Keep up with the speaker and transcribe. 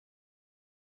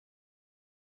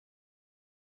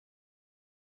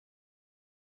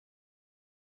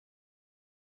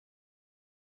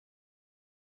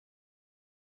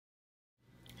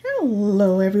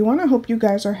Hello everyone, I hope you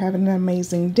guys are having an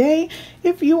amazing day.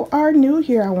 If you are new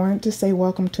here, I wanted to say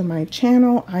welcome to my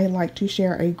channel. I like to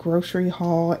share a grocery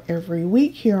haul every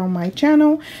week here on my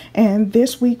channel, and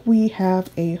this week we have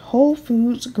a Whole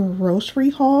Foods grocery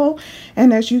haul,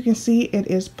 and as you can see it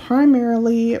is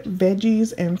primarily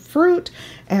veggies and fruit,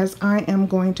 as I am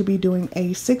going to be doing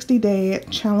a 60-day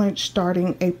challenge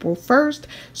starting April 1st.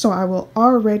 So I will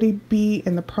already be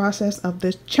in the process of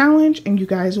this challenge, and you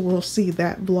guys will see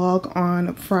that vlog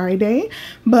on Friday.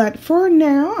 But for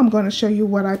now, I'm going to show you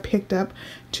what I picked up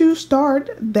to start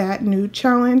that new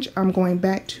challenge. I'm going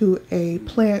back to a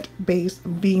plant-based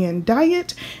vegan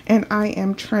diet, and I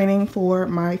am training for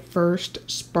my first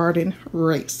Spartan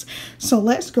race. So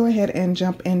let's go ahead and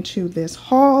jump into this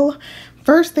haul.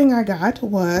 First thing I got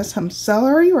was some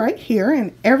celery right here,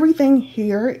 and everything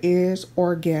here is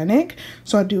organic.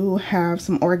 So I do have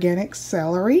some organic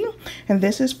celery, and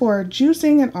this is for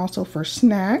juicing and also for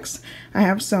snacks. I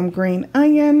have some green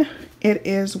onion. It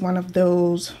is one of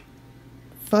those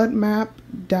FODMAP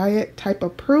diet type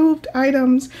approved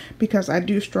items because I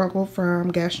do struggle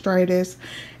from gastritis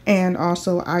and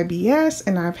also IBS,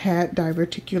 and I've had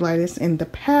diverticulitis in the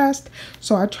past,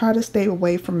 so I try to stay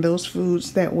away from those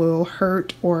foods that will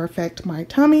hurt or affect my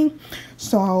tummy.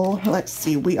 So let's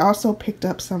see, we also picked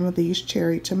up some of these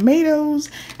cherry tomatoes,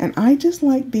 and I just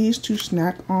like these to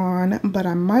snack on, but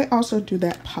I might also do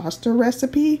that pasta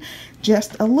recipe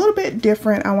just a little bit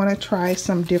different. I want to try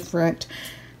some different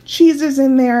cheeses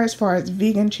in there as far as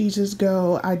vegan cheeses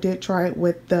go. I did try it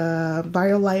with the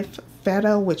Violife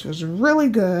feta, which was really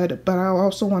good, but I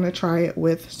also want to try it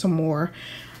with some more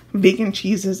vegan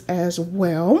cheeses as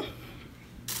well.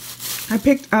 I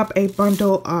picked up a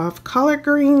bundle of collard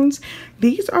greens.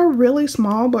 These are really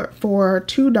small, but for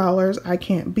 $2 I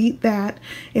can't beat that.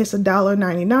 It's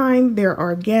 $1.99. They're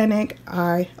organic.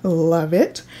 I love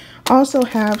it. Also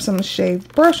have some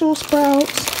shaved Brussels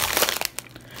sprouts.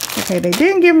 Okay, they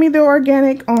didn't give me the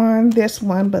organic on this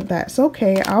one, but that's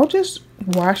okay. I'll just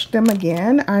wash them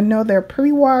again. I know they're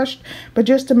pre-washed, but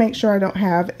just to make sure I don't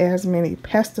have as many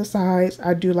pesticides,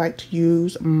 I do like to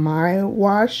use my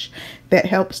wash that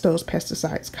helps those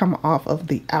pesticides come off of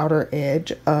the outer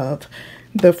edge of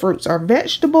the fruits or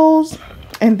vegetables.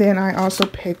 And then I also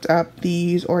picked up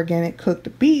these organic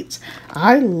cooked beets.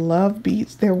 I love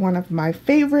beets. They're one of my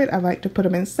favorite. I like to put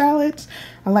them in salads.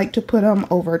 I like to put them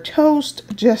over toast.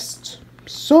 Just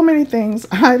so many things.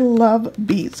 I love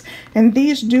beets. And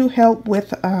these do help with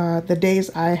the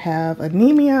days I have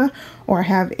anemia or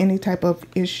have any type of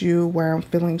issue where I'm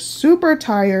feeling super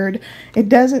tired. It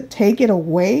doesn't take it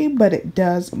away, but it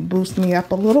does boost me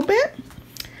up a little bit.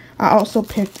 I also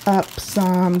picked up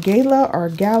some gala or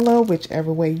gala,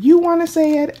 whichever way you want to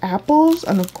say it, apples.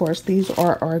 And of course, these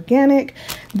are organic.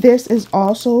 This is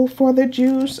also for the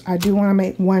juice. I do want to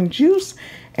make one juice,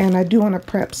 and I do want to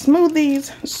prep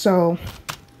smoothies. So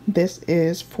this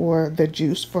is for the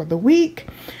juice for the week.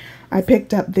 I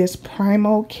picked up this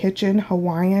Primal Kitchen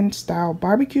Hawaiian style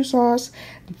barbecue sauce.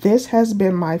 This has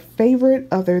been my favorite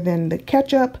other than the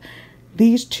ketchup.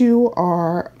 These two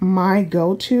are my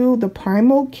go-to. The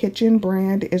Primal Kitchen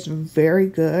brand is very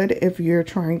good if you're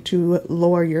trying to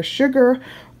lower your sugar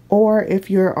or if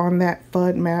you're on that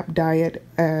FODMAP diet,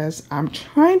 as I'm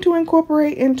trying to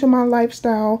incorporate into my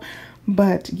lifestyle.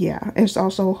 But yeah, it's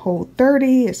also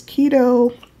Whole30, it's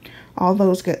keto, all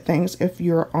those good things if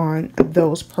you're on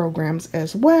those programs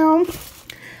as well.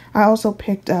 I also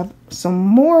picked up some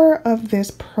more of this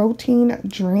protein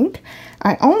drink.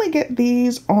 I only get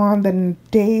these on the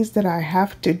days that I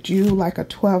have to do like a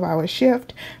 12-hour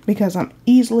shift because I'm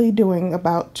easily doing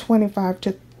about 25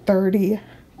 to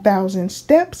 30,000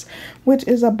 steps, which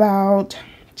is about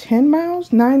 10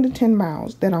 miles, 9 to 10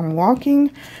 miles that I'm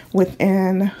walking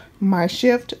within my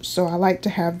shift. So I like to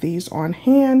have these on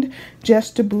hand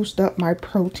just to boost up my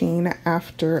protein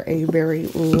after a very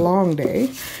long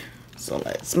day. So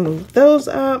let's move those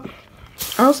up.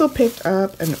 I also picked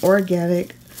up an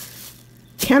organic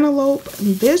cantaloupe.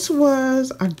 This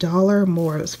was $1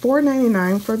 more. It was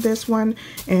 $4.99 for this one,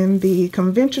 and the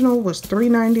conventional was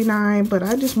 $3.99, but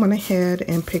I just went ahead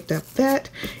and picked up that.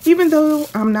 Even though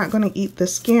I'm not going to eat the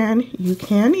skin, you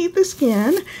can eat the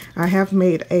skin. I have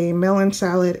made a melon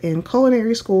salad in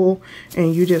culinary school,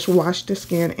 and you just wash the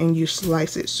skin and you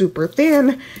slice it super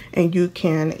thin, and you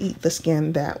can eat the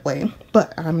skin that way.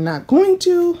 But I'm not going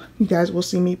to. You guys will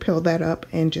see me peel that up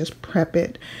and just prep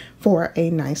it for a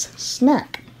nice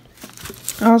snack.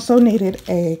 I also needed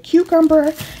a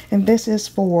cucumber, and this is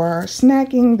for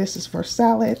snacking, this is for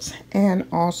salads, and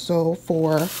also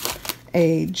for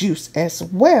a juice as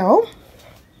well.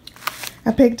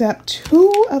 I picked up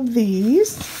 2 of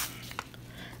these.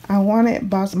 I wanted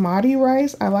basmati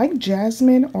rice. I like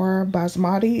jasmine or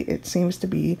basmati. It seems to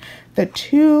be the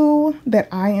two that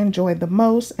I enjoy the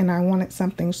most, and I wanted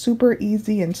something super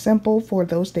easy and simple for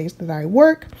those days that I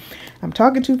work. I'm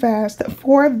talking too fast.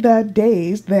 For the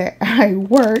days that I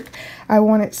work, I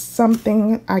wanted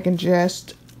something I can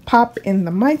just pop in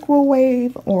the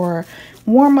microwave or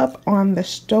warm up on the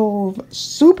stove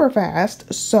super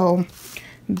fast. So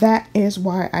that is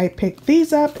why I picked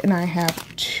these up, and I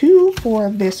have 2 for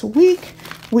this week.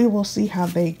 We will see how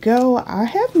they go. I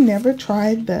have never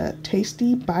tried the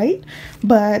Tasty Bite,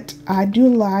 but I do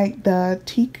like the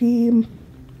tiki,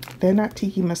 they're not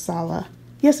tiki masala.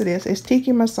 Yes, it is. It's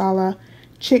tiki masala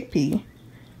chickpea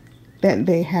that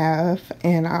they have,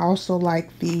 and I also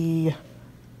like the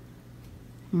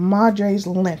Madre's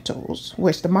lentils,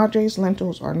 which the Madre's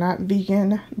lentils are not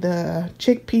vegan. The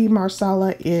chickpea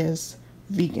masala is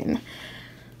vegan,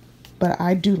 but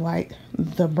I do like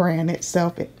the brand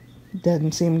itself. It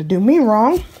doesn't seem to do me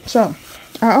wrong. So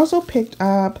I also picked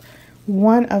up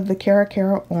one of the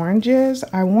Cara oranges.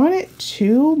 I wanted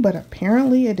 2, but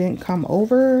apparently it didn't come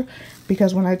over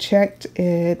because when I checked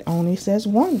it only says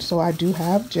 1, so I do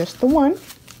have just the 1.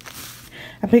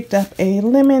 I picked up a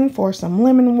lemon for some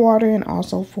lemon water and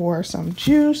also for some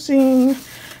juicing.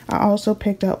 I also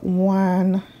picked up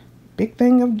 1 big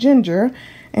thing of ginger,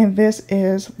 and this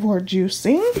is for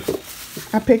juicing.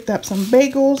 I picked up some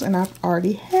bagels, and I've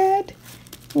already had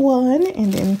 1,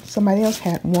 and then somebody else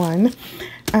had 1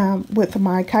 with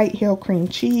my Kite Hill cream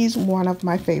cheese, one of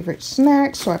my favorite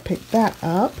snacks, so I picked that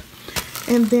up.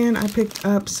 And then I picked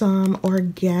up some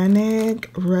organic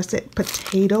russet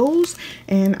potatoes,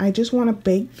 and I just want to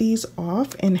bake these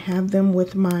off and have them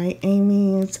with my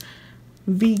Amy's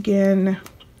vegan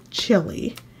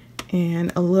chili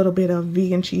and a little bit of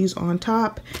vegan cheese on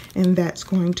top, and that's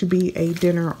going to be a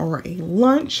dinner or a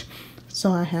lunch.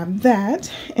 So I have that,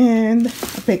 and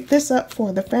I picked this up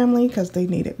for the family because they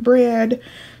needed bread,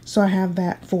 so I have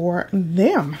that for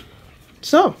them.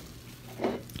 So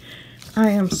I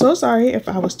am so sorry if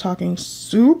I was talking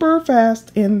super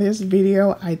fast in this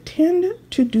video. I tend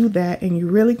to do that, and you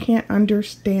really can't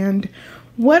understand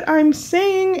what I'm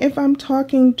saying if I'm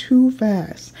talking too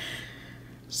fast.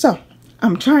 So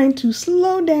I'm trying to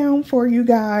slow down for you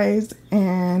guys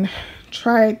and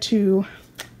try to,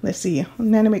 let's see,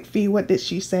 Nana McPhee, what did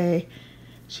she say?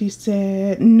 She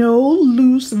said, no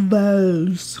loose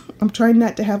vowels. I'm trying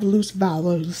not to have loose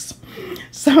vowels.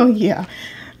 So yeah.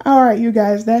 All right, you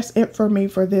guys, that's it for me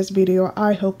for this video.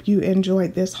 I hope you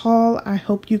enjoyed this haul. I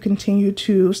hope you continue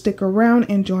to stick around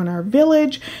and join our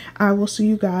village. I will see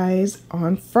you guys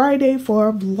on Friday for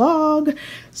a vlog.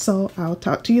 So I'll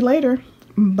talk to you later.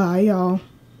 Bye, y'all.